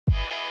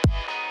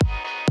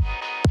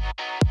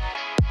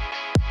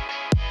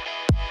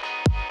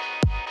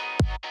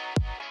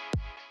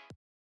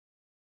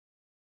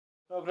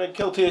Well, Greg,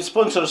 Kiltie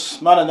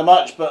sponsors man in the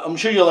match, but I'm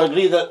sure you'll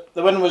agree that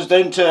the win was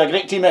down to a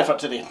great team effort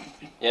today.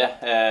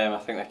 Yeah,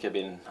 I think there could have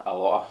been a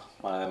lot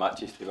of man in the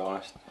matches, to be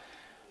honest.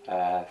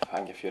 I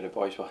think a few of the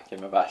boys will give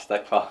me a bit of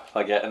stick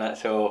for getting it.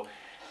 So,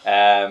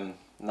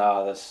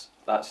 no,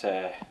 that's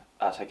a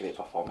great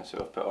performance that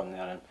we've put on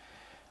there, and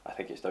I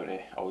think it's down to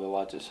all the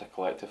lads. It's a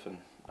collective,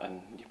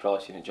 and you've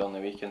probably seen it during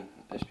the week, and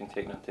it's been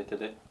taken into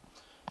today.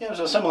 Yeah, it was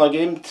a similar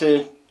game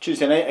to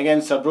Tuesday night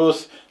against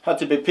Arbroath. Had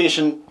to be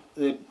patient.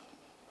 They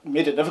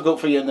made it difficult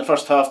for you in the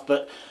first half,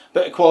 but a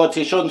bit of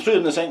quality shone through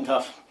in the second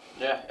half.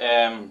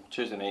 Yeah,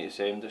 Tuesday night the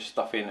same, just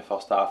stuffy in the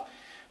first half,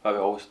 but we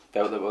always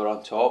felt that we were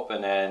on top,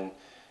 and then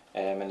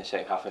in the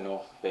second half, I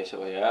know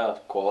basically, yeah,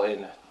 quality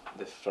in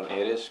the front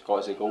areas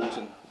got us the goals,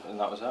 and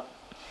that was it.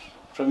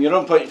 From your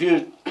own point of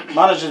view,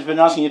 manager's been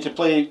asking you to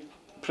play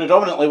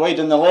predominantly wide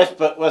in the left,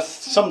 but with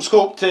some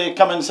scope to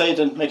come inside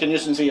and make a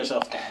nuisance of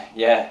yourself.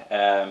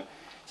 Yeah,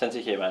 since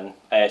I came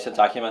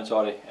in,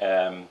 sorry,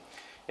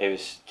 he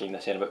was kind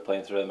of saying about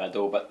playing through the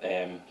middle, but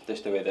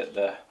just the way that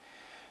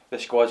the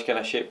squad's kind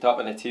of shaped up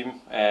in the team,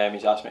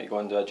 he's asked me to go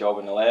and do a job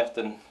on the left,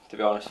 and to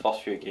be honest,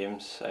 first few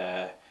games,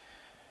 I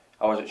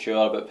wasn't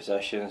sure about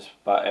positions,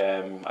 but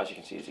as you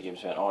can see as the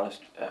games went on,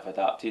 I've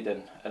adapted,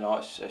 and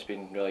it's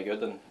been really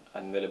good,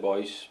 and with the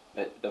boys,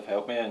 they've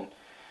helped me,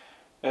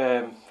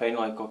 and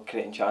finally got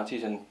creating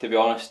chances, and to be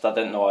honest, I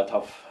didn't know I'd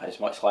have as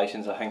much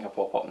license. I think I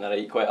pop up on the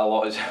right quite a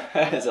lot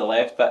as the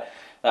left, but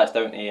that's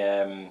down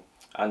to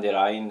Andy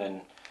Ryan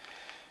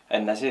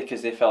and Nizzy,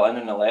 because they fell in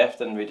on the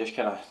left, and we just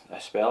kind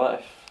of spell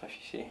it, if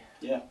you see.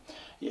 Yeah.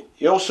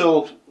 You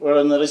also were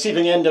on the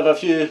receiving end of a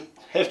few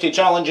hefty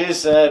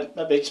challenges.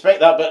 Maybe expect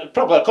that, but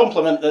probably a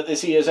compliment that they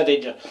see as a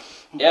danger.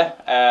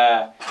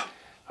 Yeah,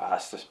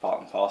 that's just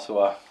part and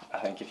parcel. I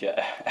think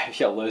if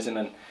you're losing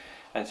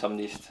and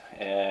somebody's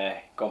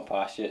gone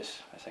past you, it's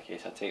a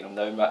case of taking them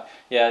down. But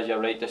yeah, you're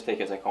right, just take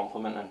it as a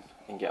compliment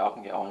and get up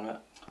and get on with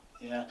it.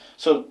 Yeah,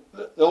 so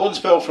the loan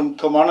spell from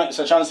Kilmarnock, it's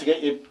a chance to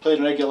get you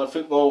playing regular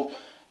football.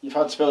 You've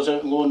had spells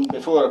out on loan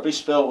before, a brief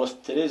spell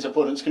with today's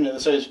opponents coming to the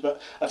south,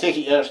 but I take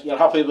it you're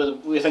happy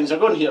with the way things are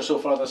going here so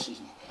far this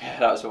season. Yeah,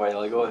 that was a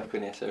while ago, the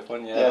Queen of the South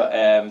one,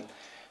 yeah. But,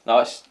 no,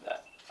 it's,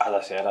 as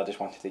I said, I just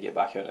wanted to get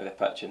back out of the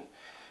pitch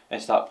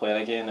and start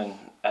playing again,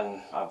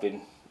 and I've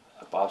been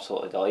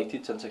absolutely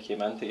delighted since I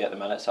came in to get the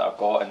minutes that I've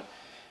got,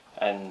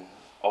 and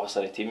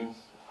obviously the team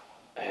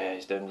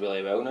is doing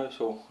really well now,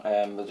 so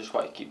we just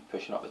want to keep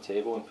pushing up the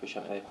table and push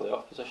into the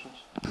playoff positions.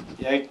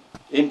 Yeah,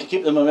 aim to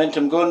keep the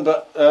momentum going,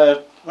 but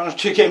 1 or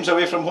 2 games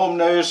away from home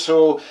now,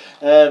 so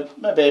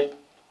maybe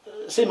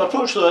same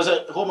approach though, is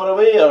it home or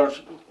away, or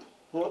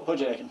what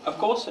do you reckon? Of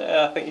course,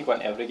 I think you go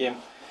into every game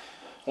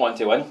wanting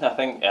to win. I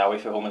think away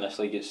from home in this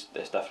league it's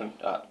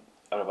different.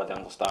 Everybody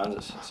understands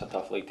it's a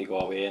tough league to go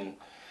away,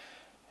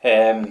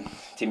 and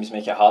teams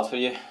make it hard for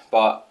you,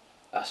 but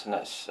listen,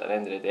 it's at the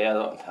end of the day,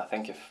 I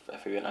think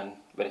if we went in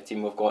with a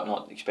team we've got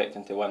not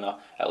expecting to win,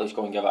 at least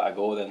go and give it a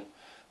go, then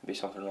there'd be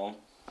something wrong.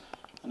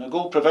 And a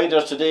goal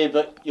provider today,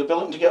 but you'll be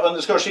looking to get on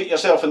the score sheet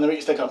yourself in the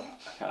weeks to come.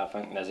 I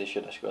think Nizzy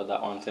should have scored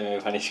that one to me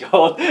when he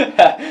scored.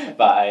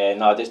 But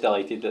no, just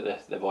delighted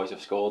that the boys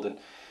have scored,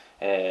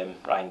 and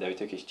Ryan Dow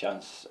took his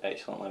chance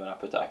excellently when I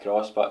put it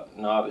across. But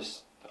no, it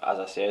was, as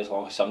I say, as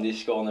long as somebody's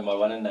scoring and we're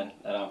winning, then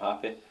I'm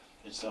happy.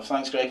 Good stuff.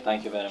 Thanks, Greg.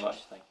 Thank you very much.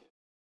 Thank you.